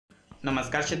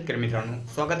नमस्कार शेतकरी मित्रांनो,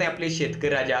 स्वागत आहे आपले शेतकरी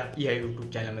राजा या यूट्यूब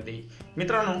चॅनलमध्ये।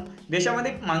 मित्रांनो,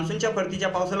 देशामध्ये मान्सूनच्या परतीच्या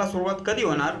पावसाला सुरुवात कधी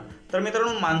होणार? तर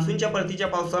मित्रांनो, मान्सूनच्या परतीच्या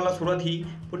पावसाला सुरुवात ही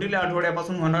पुढील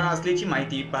आठवड्यापासून होणार असल्याची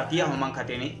माहिती भारतीय हवामान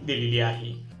खात्याने दिलेली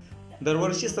आहे।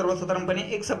 दरवर्षी सर्वसाधारणपणे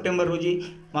 1 सप्टेंबर रोजी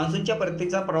मान्सूनच्या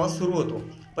परतीचा प्रवास सुरू होतो।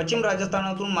 पश्चिम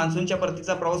राजस्थानातून मान्सूनच्या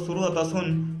परतीचा प्रवास सुरू होत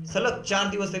असून सलग 4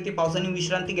 दिवस येथे पावसाने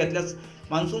विश्रांती घेतल्यास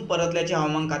मान्सून परतल्याचे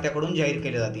हवामान खात्याकडून जाहीर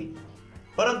केले जाते।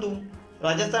 परंतु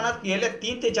राजस्थानात गेल्या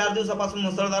 3 ते 4 दिवसापासून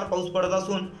मुसळधार पाऊस पडत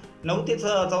असून 9 ते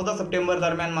 14 सप्टेंबर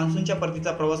दरम्यान मान्सूनच्या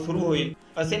परतीचा प्रवास सुरू होईल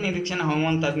असे निरीक्षण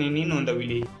हवामान तज्ज्ञांनी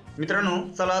नोंदविले। मित्रांनो,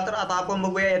 चला तर आता आपण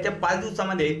बघूया येत्या 5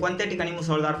 दिवसांमध्ये कोणत्या ठिकाणी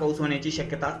मुसळधार पाऊस होण्याची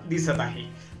शक्यता दिसत आहे।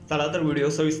 चला तर व्हिडिओ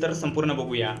सविस्तर संपूर्ण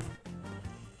बघूया।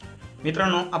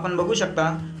 मित्रांनो, आपण बघू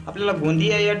शकता आपल्याला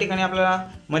गोंदिया या ठिकाणी आपल्याला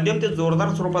मध्यम ते जोरदार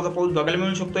स्वरूपाचा पाऊस बघायला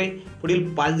मिळू शकतोय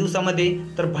पुढील 5 दिवसांमध्ये।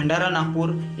 तर भंडारा, नागपूर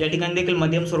या ठिकाणी देखील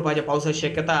मध्यम स्वरूपाच्या पावसाची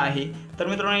शक्यता आहे। तर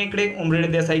मित्रांनो, इकडे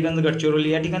उमरेड, देसाईगंज,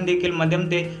 गडचिरोली या ठिकाणी देखील मध्यम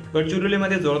ते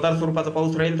गडचिरोलीमध्ये जोरदार स्वरूपाचा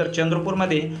पाऊस राहील। तर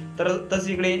चंद्रपूरमध्ये तसंच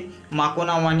इकडे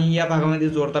माकोना, वाणी या भागामध्ये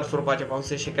जोरदार स्वरूपाच्या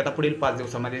पावसाची शक्यता पुढील 5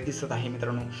 दिवसांमध्ये दिसत आहे।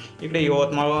 मित्रांनो, इकडे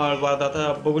यवतमाळ,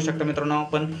 वर्धा बघू शकता मित्रांनो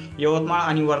आपण यवतमाळ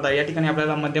आणि वर्धा या ठिकाणी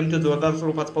आपल्याला मध्यम ते जोरदार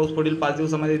स्वरूपाचा पाऊस पुढील 5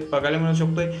 दिवसांमध्ये बघायला मिळू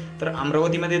शकतोय। तर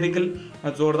अमरावतीमध्ये देखील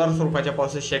जोरदार स्वरूपाच्या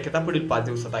पावसाची शक्यता पुढील 5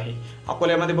 दिवसात आहे।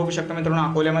 अकोल्यामध्ये बघू शकता मित्रांनो,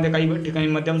 अकोल्यामध्ये काही ठिकाणी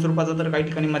मध्यम स्वरूपाचा तर काही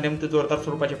ठिकाणी मध्यम ते जोरदार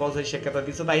स्वरूपाच्या पावसाची शक्यता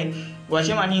दिसत आहे।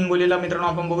 वाशिम आणि हिंगोलीला मित्रांनो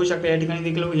आपण बघू शकता या ठिकाणी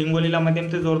देखील हिंगोलीला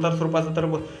मध्यम ते जोरदार स्वरूपाचा तर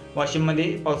वाशिममध्ये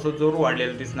पावसाचा जोर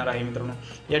वाढलेला दिसणार आहे। मित्रांनो,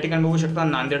 या ठिकाणी बघू शकता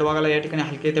नांदेड भागाला या ठिकाणी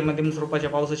हलके ते मध्यम स्वरूपाच्या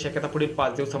पावसाची शक्यता पुढील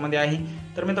 5 दिवसांमध्ये आहे।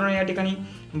 तर मित्रांनो, या ठिकाणी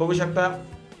बघू शकता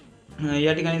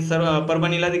या ठिकाणी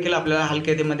परभणीला देखील आपल्याला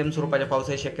हलके ते मध्यम स्वरूपाच्या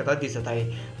पावसाची शक्यता दिसत आहे।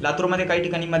 लातूरमध्ये काही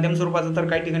ठिकाणी मध्यम स्वरूपाचा तर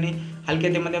काही ठिकाणी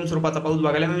हलके ते मध्यम स्वरूपाचा पाऊस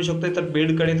बघायला मिळू शकतोय। तर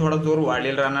बीडकडे थोडा जोर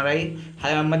वाढलेला राहणार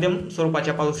आहे। मध्यम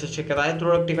स्वरूपाच्या पावसाची शक्यता आहे।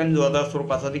 तुरळक ठिकाणी जोरदार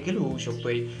स्वरूपाचा देखील होऊ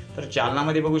शकतोय। तर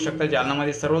जालनामध्ये बघू शकता,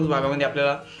 जालनामध्ये सर्वच भागामध्ये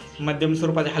आपल्याला मध्यम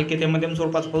स्वरूपाचे हलके ते मध्यम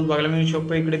स्वरूपाचा पाऊस बघायला मिळू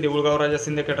शकतो। इकडे देऊळगाव राजा,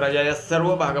 सिंदखेड राजा या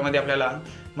सर्व भागामध्ये आपल्याला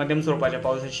मध्यम स्वरूपाच्या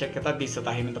पावसाची शक्यता दिसत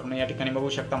आहे। मित्रांनो, या ठिकाणी बघू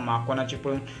शकता माकोना,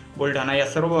 चिपळूण, बुलढाणा या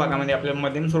सर्व भागामध्ये आपल्याला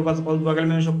मध्यम स्वरूपाचा पाऊस बघायला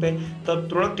मिळू शकतोय। तर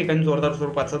तुरळक ठिकाणी जोरदार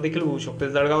स्वरूपाचा देखील होऊ शकतो।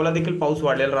 जळगावला देखील पाऊस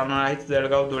वाढलेला राहणार आहे।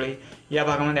 जळगाव, धुळे या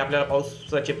भागामध्ये आपल्याला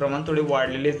पावसाचे प्रमाण थोडे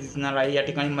वाढलेले दिसणार आहे। या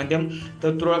ठिकाणी मध्यम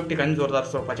तर तुरळक ठिकाणी जोरदार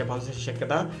स्वरूपाच्या पावसाची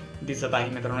शक्यता दिसत आहे।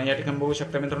 मित्रांनो, या ठिकाणी बघू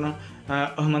शकता मित्रांनो,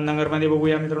 अहमदनगरमध्ये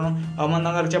बघूया मित्रांनो,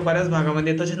 अहमदनगरच्या बऱ्याच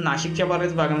भागामध्ये तसेच नाशिकच्या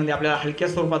बऱ्याच भागामध्ये आपल्याला हलक्या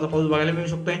स्वरूपाचा पाऊस बघायला मिळू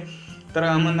शकतोय। तर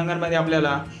अहमदनगरमध्ये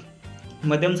आपल्याला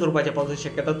मध्यम स्वरूपाच्या पावसाची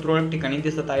शक्यता तुरळक ठिकाणी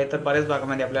दिसत आहे। तर बऱ्याच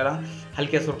भागामध्ये आपल्याला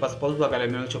हलक्या स्वरूपाचा पाऊस बघायला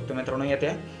मिळू शकतो मित्रांनो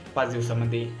येत्या 5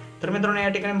 दिवसांमध्ये। तर मित्रांनो, या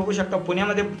ठिकाणी बघू शकता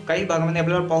पुण्यामध्ये काही भागामध्ये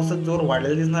आपल्याला पावसाचा जोर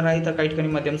वाढलेला दिसणार आहे। तर काही ठिकाणी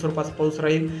मध्यम स्वरूपाचा पाऊस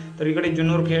राहील। तर इकडे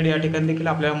जुन्नर, खेड या ठिकाणी देखील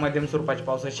आपल्याला मध्यम स्वरूपाची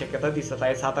पावसाची शक्यता दिसत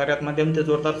आहे। साताऱ्यात मध्यम ते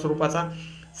जोरदार स्वरूपाचा,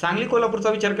 सांगली, कोल्हापूरचा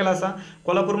विचार केला असता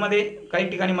कोल्हापूरमध्ये काही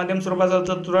ठिकाणी मध्यम स्वरूपाचा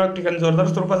तर तुरळक ठिकाणी जोरदार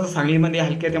स्वरूपाचा, सांगलीमध्ये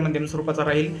हलक्या ते मध्यम स्वरूपाचा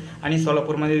राहील आणि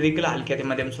सोलापूरमध्ये देखील हलक्या ते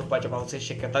मध्यम स्वरूपाच्या पावसाची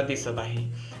शक्यता दिसत आहे।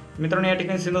 मित्रांनो, या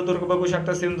ठिकाणी सिंधुदुर्ग बघू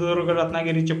शकता, सिंधुदुर्ग,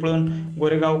 रत्नागिरी, चिपळूण,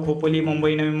 गोरेगाव, खोपोली,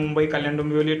 मुंबई, नवी मुंबई, कल्याण,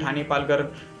 डोंबिवली, ठाणे, पालघर,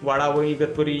 वाडा,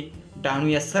 इगतपुरी, डहाणू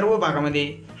या सर्व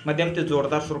भागामध्ये मध्यम ते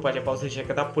जोरदार स्वरूपाच्या पावसाची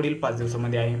शक्यता पुढील 5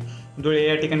 दिवसांमध्ये आहे। धुळे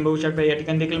या ठिकाणी बघू शकता, या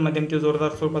ठिकाणी देखील मध्यम ते जोरदार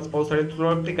स्वरूपाचा पाऊस राहील।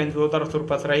 तुरळक ठिकाणी जोरदार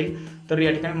स्वरूपाचा राहील। तर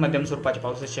या ठिकाणी मध्यम स्वरूपाच्या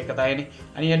पावसाची शक्यता आहे।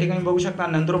 आणि या ठिकाणी बघू शकता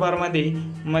नंदुरबारमध्ये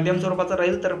मध्यम स्वरूपाचा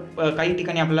राहील। तर काही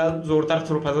ठिकाणी आपल्याला जोरदार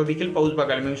स्वरूपाचा देखील पाऊस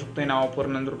बघायला मिळू शकतोय नवापूर,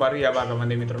 नंदुरबार या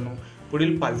भागामध्ये मित्रांनो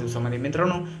पुढील 5 दिवसांमध्ये।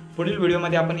 मित्रांनो, पुढील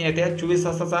व्हिडिओमध्ये आपण येत्या 24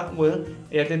 तासाचा व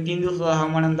येत्या 3 दिवसाचा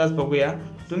हवामान अंदाज बघूया।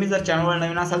 तुम्ही जर चॅनलवर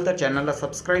नवीन असाल तर चॅनलला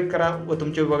सबस्क्राईब करा व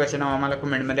तुमच्या विभागाचे नाव आम्हाला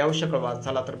कमेंटमध्ये अवश्य कळवा।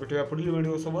 चला तर भेटूया पुढील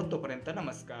व्हिडिओसोबत, तोपर्यंत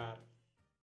नमस्कार।